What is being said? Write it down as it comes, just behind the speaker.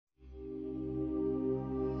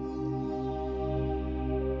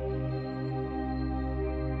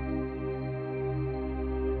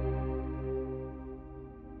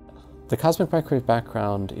The cosmic microwave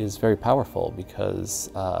background is very powerful because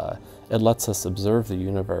it lets us observe the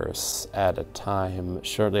universe at a time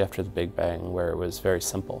shortly after the Big Bang where it was very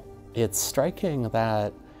simple. It's striking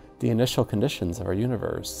that the initial conditions of our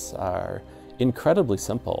universe are incredibly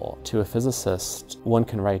simple. To a physicist, one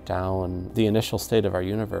can write down the initial state of our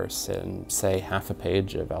universe in, say, half a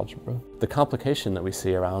page of algebra. The complication that we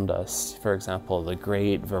see around us, for example, the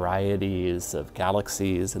great varieties of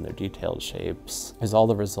galaxies and their detailed shapes, is all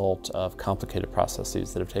the result of complicated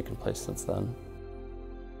processes that have taken place since then.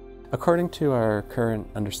 According to our current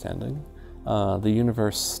understanding, the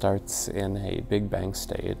universe starts in a Big Bang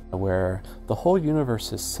state where the whole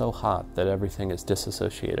universe is so hot that everything is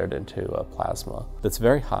disassociated into a plasma that's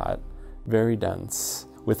very hot, very dense,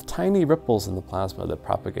 with tiny ripples in the plasma that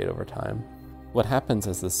propagate over time. What happens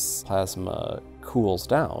as this plasma cools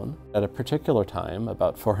down, at a particular time,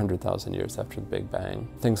 about 400,000 years after the Big Bang,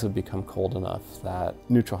 things have become cold enough that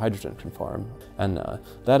neutral hydrogen can form. And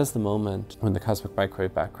that is the moment when the cosmic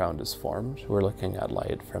microwave background is formed. We're looking at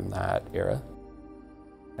light from that era.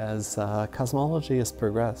 As cosmology has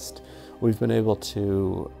progressed, we've been able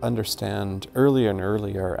to understand earlier and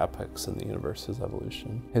earlier epochs in the universe's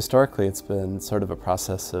evolution. Historically, it's been sort of a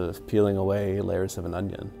process of peeling away layers of an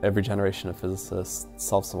onion. Every generation of physicists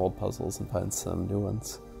solves some old puzzles and finds some new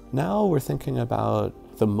ones. Now we're thinking about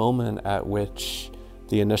the moment at which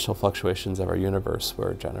the initial fluctuations of our universe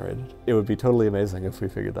were generated. It would be totally amazing if we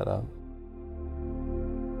figured that out.